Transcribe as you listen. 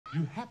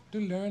You have to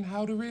learn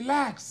how to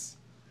relax.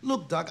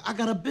 Look, Doc, I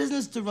got a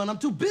business to run. I'm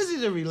too busy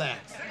to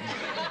relax.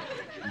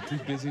 You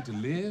too busy to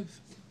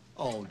live?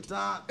 Oh,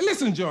 Doc.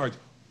 Listen, George,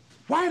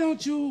 why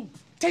don't you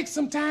take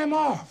some time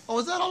off? Oh,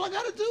 is that all I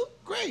gotta do?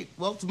 Great.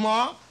 Well,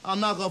 tomorrow, I'll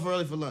knock off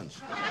early for lunch.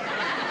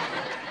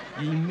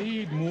 You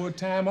need more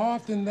time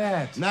off than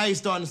that. Now you're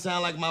starting to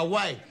sound like my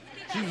wife.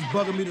 She was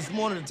bugging me this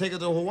morning to take her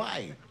to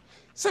Hawaii.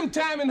 Some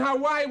time in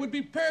Hawaii would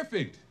be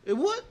perfect. It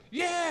would?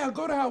 Yeah,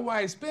 go to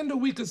Hawaii, spend a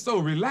week or so,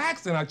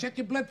 relax, and I'll check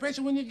your blood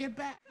pressure when you get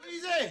back.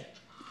 Easy.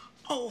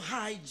 Oh,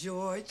 hi,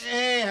 George.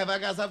 Hey, have I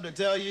got something to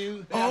tell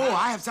you? Oh,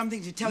 I have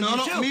something to tell you, too.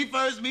 No, me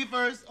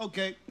first.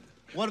 Okay.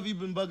 What have you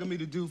been bugging me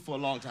to do for a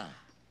long time?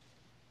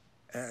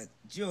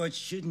 George,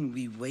 shouldn't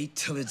we wait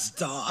till it's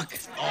dark?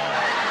 Oh.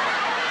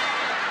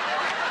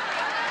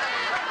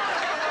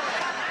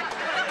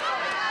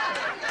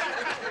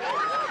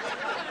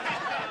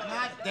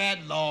 Not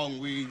that long,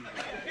 Weed.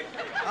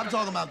 I'm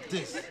talking about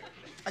this.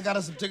 I got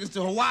us some tickets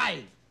to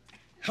Hawaii.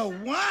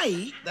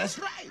 Hawaii? That's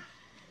right.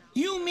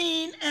 You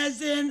mean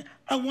as in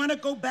I want to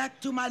go back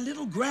to my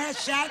little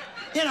grass shack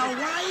in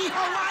Hawaii?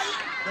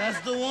 That's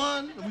the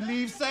one. We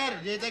leave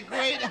Saturday. Isn't that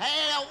great?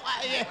 Hey,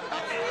 Hawaii.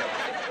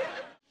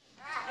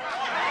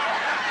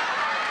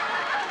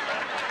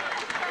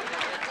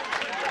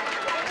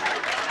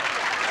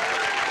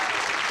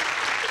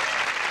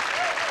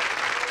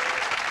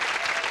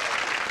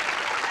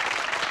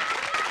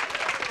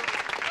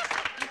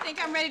 You think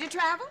I'm ready to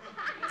travel?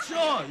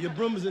 Sure. Your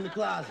broom is in the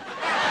closet.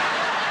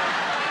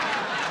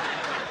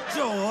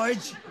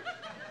 George.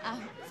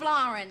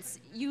 Florence,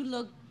 you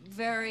look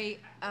very,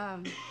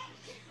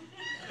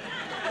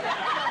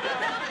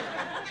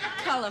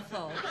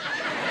 colorful.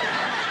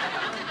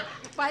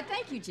 Why,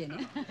 thank you,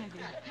 Jenny.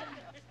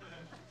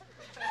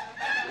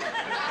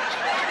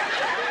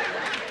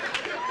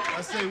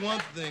 I say one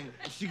thing.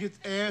 If she gets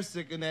air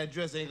sick in that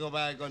dress, ain't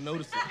nobody gonna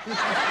notice it.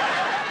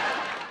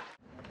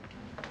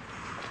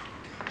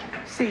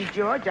 See,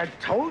 George, I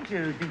told you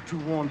it'd be too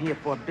warm here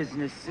for a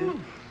business suit.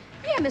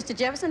 Yeah, Mr.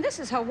 Jefferson, this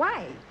is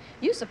Hawaii.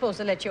 You're supposed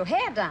to let your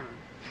hair down.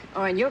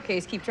 Or in your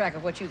case, keep track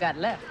of what you got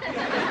left.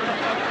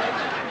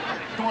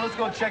 Come on, let's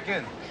go check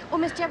in. Well,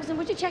 Miss Jefferson,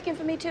 would you check in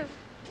for me, too?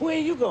 Where are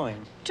you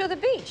going? To the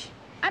beach.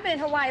 I've been in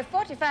Hawaii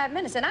 45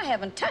 minutes, and I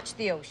haven't touched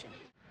the ocean.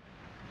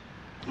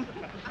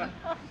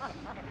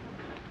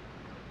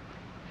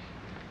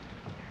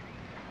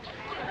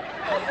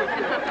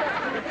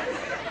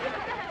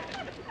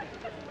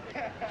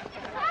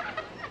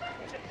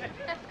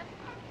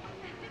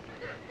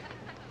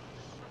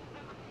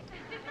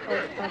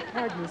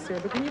 Pardon me, sir,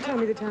 but can you tell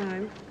me the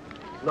time?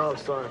 No,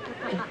 sorry.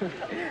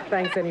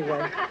 Thanks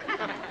anyway.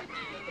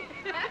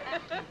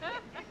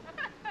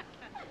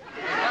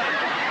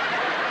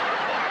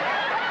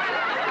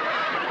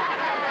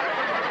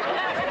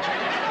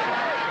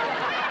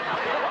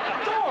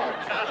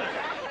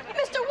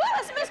 Mr.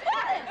 Willis, Miss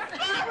Florence!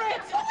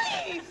 Florence,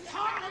 please!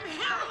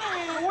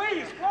 Helen!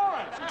 Louise,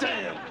 Florence!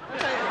 Damn.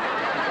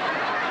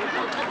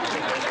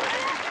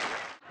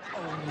 Oh,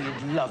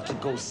 we'd love to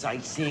go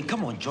sightseeing.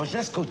 Come on, George,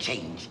 let's go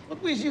change.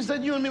 Look, Louise, you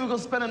said you and me were gonna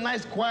spend a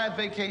nice, quiet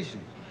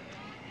vacation.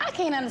 I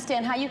can't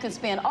understand how you can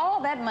spend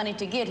all that money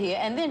to get here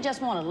and then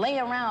just want to lay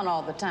around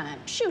all the time.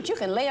 Shoot, you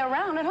can lay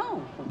around at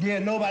home. Yeah,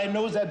 nobody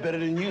knows that better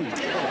than you.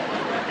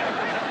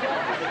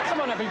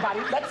 Come on,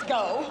 everybody, let's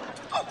go.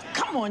 Oh,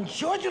 come on,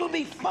 George, it'll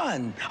be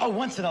fun. A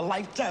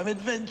once-in-a-lifetime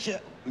adventure.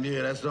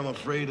 Yeah, that's what I'm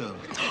afraid of.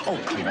 Oh,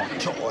 come on,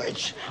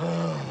 George.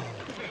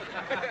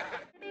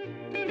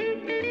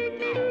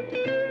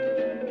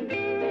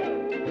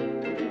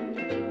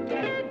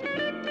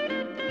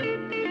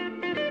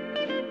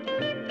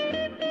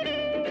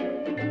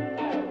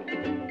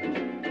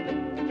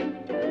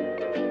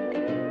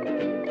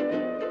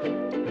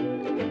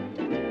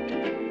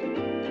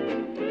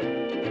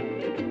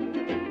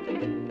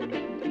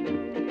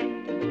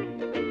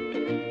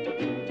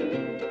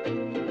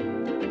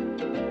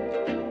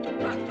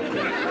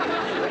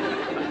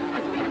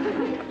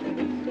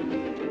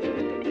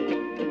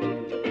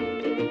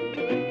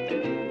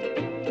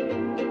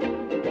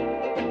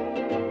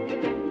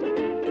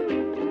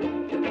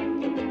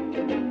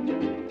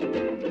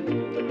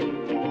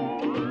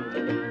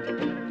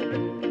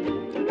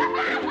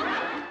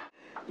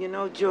 You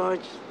know,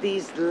 George,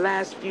 these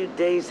last few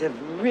days have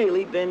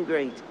really been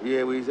great.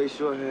 Yeah, Louise, they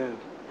sure have.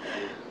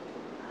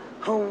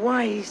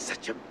 Hawaii's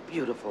such a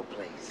beautiful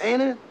place.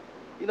 Ain't it?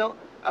 You know,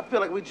 I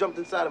feel like we jumped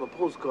inside of a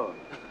postcard.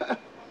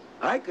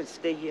 I could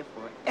stay here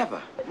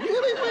forever.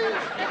 Really,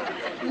 Louise?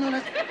 You know,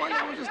 that's funny.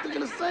 I was just thinking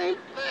the same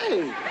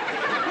thing.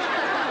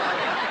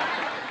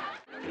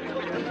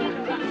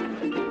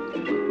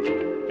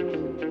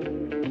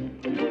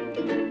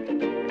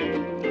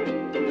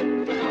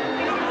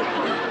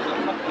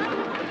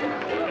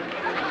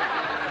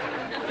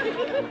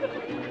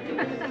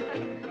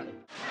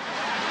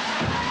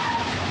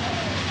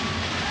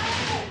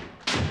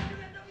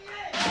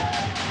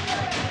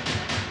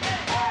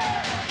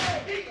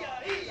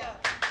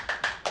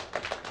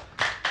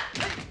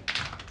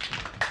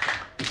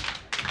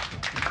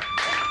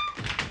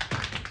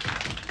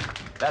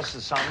 That's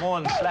the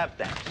Samoan slap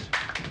dance.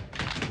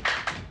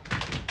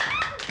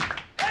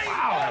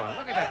 Wow,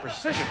 look at that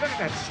precision, look at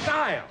that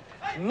style.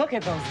 Look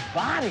at those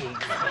bodies.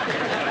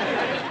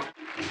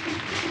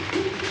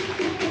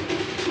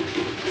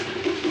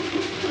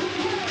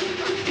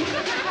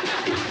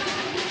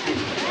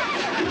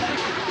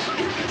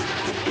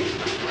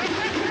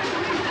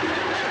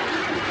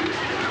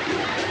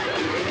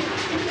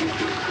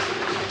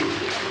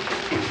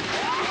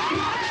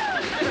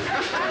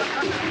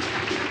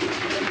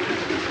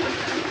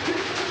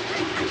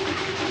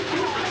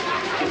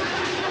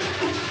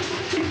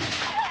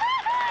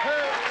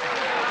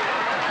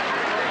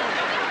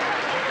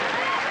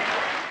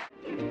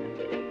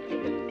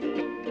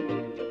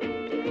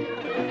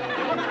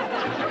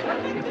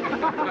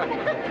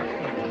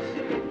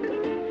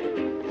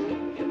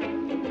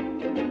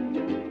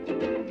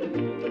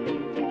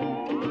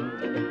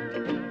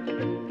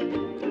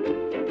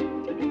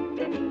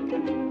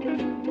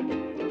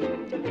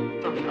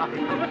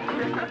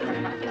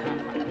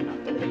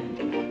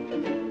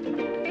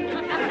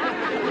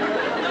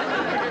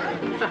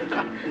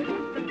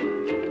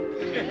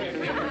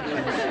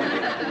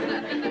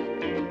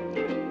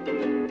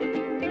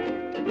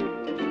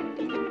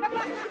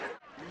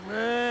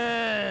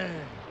 Man.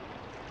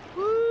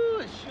 Woo,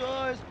 it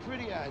sure is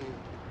pretty out here.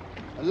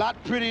 A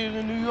lot prettier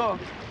than New York.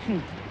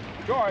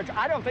 George,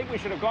 I don't think we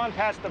should have gone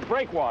past the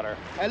breakwater.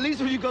 At least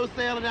when you go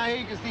sailing out here,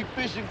 you can see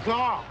fish and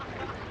carp.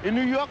 In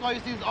New York, all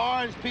you see is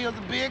orange peels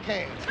and beer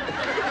cans.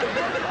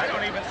 I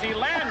don't even see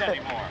land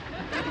anymore.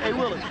 Hey,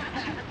 Willis,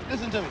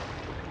 listen to me.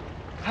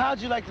 How'd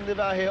you like to live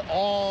out here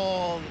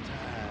all the time?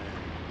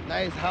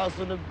 Nice house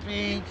on the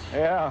beach.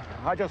 Yeah,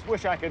 I just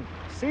wish I could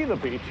see the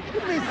beach.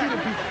 What do you mean see the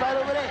beach? Right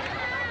over there.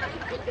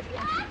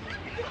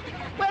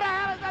 Where the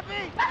hell is that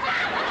beach?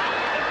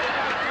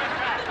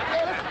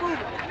 Hey, let's move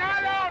it.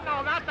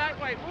 No, not that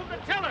way. Move the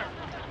tiller.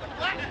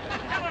 What?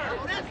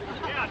 Tiller. This?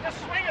 Yeah, just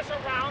swing us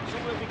around so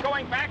we'll be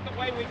going back the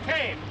way we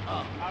came.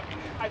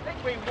 I think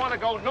we want to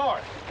go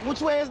north. Which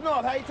way is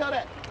north? How you tell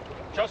that?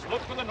 Just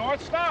look for the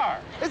North Star.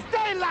 It's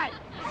daylight.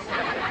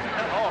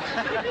 Oh,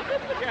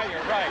 yeah,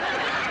 you're right.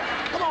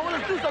 Come on,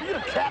 let's do something. You're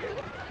the captain.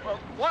 Well,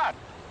 what?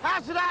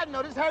 How should I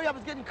know? This hurry up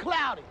is getting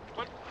cloudy.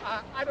 But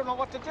I don't know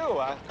what to do.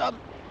 Well,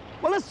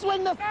 let's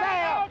swing the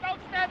sail. No,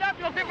 don't stand up.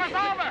 You'll tip us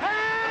over.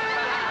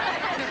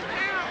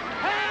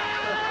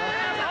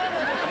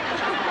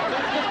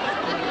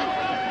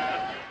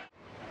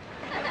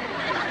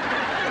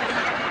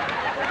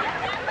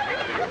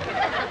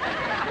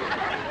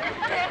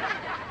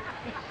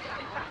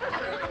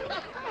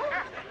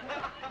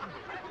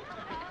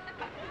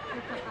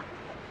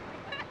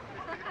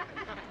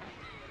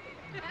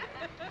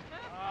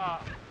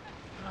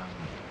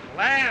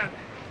 Land.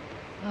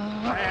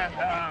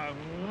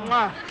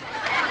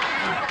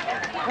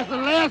 That's the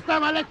last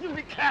time I let you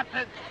be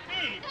captain.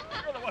 Me?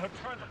 You're the one who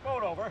turned the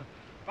boat over.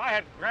 If I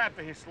hadn't grabbed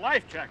his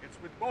life jackets,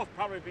 we'd both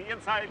probably be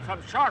inside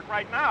some shark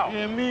right now.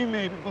 Yeah, me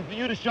maybe. But for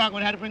you, the shark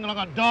would have to bring along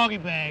a doggy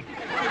bag.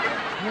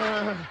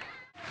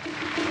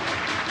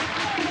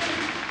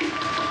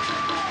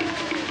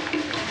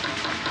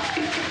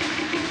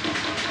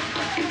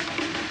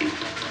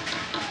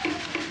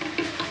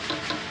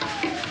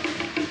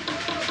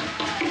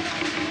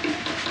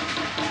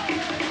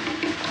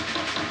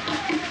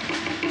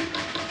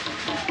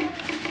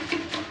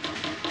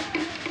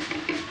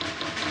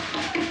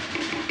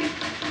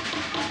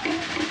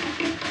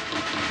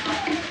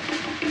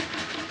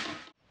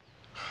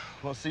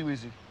 Well, see,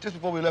 Weezy, just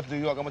before we left New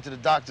York, I went to the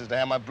doctor's to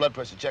have my blood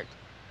pressure checked.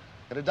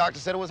 And the doctor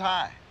said it was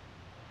high.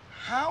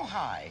 How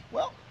high?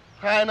 Well,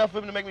 high enough for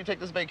him to make me take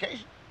this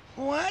vacation.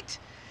 What?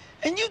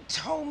 And you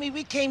told me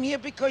we came here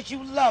because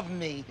you love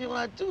me. Yeah, well,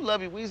 I do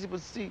love you, Weezy, but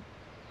see,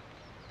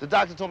 the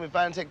doctor told me if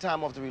I didn't take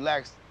time off to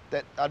relax,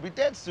 that I'd be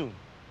dead soon.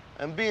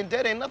 And being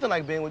dead ain't nothing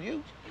like being with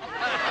you.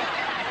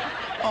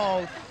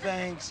 Oh,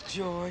 thanks,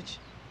 George.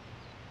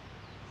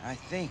 I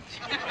think.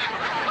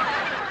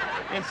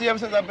 And see, ever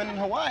since I've been in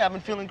Hawaii, I've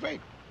been feeling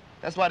great.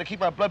 That's why to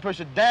keep our blood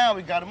pressure down,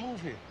 we gotta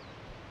move here.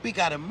 We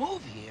gotta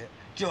move here?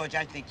 George,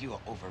 I think you are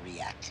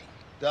overreacting.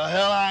 The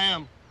hell I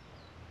am.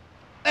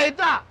 Hey,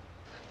 Doc.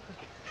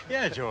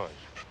 Yeah, George.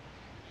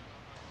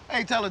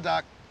 Hey, tell her,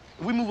 Doc.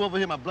 If we move over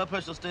here, my blood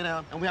pressure will stay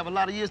down, and we have a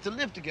lot of years to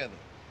live together.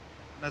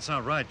 That's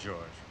not right, George.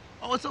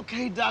 Oh, it's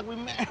okay, Doc. We're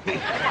married.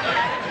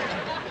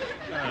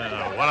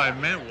 No. What I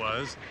meant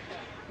was,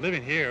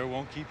 living here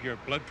won't keep your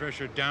blood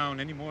pressure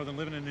down any more than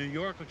living in New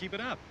York will keep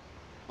it up.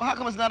 Well, how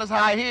come it's not as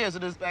high here as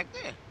it is back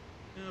there?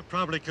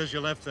 Probably because you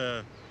left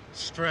the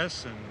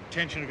stress and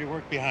tension of your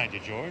work behind you,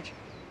 George.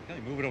 Yeah,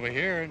 you move it over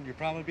here and you'll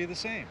probably be the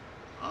same.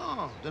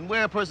 Oh, then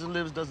where a person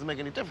lives doesn't make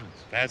any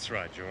difference. That's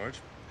right,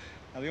 George.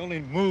 Now, the only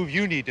move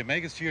you need to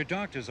make is to your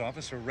doctor's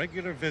office for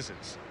regular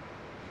visits.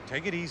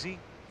 Take it easy,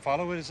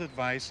 follow his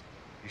advice,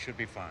 you should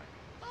be fine.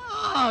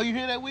 Oh, you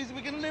hear that, Weezy?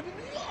 We're gonna live in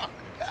New York.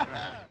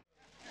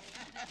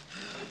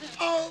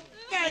 Oh,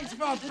 thanks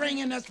for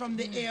bringing us from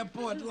the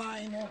airport,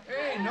 Lionel.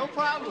 Hey, no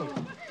problem.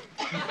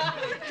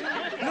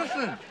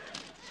 Listen,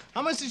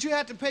 how much did you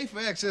have to pay for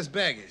excess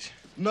baggage?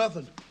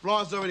 Nothing.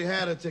 Florence already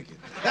had her ticket.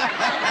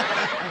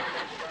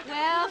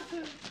 Well,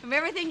 from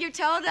everything you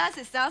told us,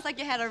 it sounds like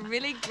you had a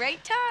really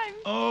great time.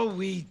 Oh,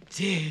 we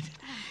did.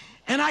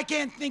 And I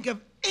can't think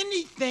of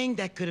anything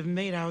that could have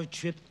made our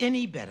trip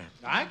any better.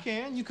 I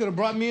can. You could have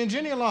brought me and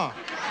Jenny along.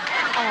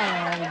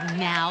 Oh,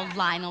 now,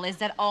 Lionel, is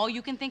that all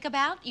you can think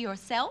about?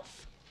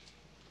 Yourself?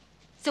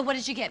 So what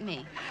did you get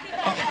me?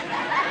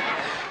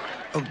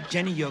 Oh,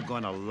 Jenny, you're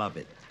gonna love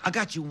it. I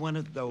got you one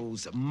of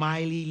those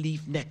Miley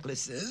leaf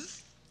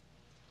necklaces.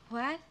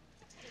 What?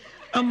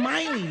 A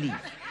Miley leaf.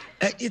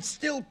 It's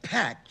still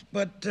packed,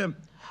 but,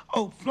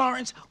 oh,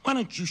 Florence, why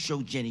don't you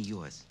show Jenny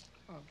yours?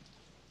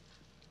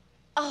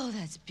 Oh,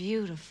 that's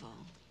beautiful.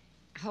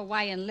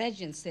 Hawaiian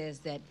legend says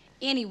that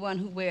anyone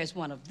who wears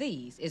one of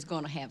these is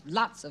going to have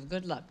lots of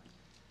good luck.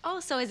 Oh,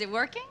 so is it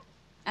working?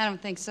 I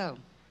don't think so.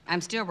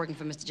 I'm still working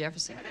for Mr.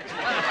 Jefferson.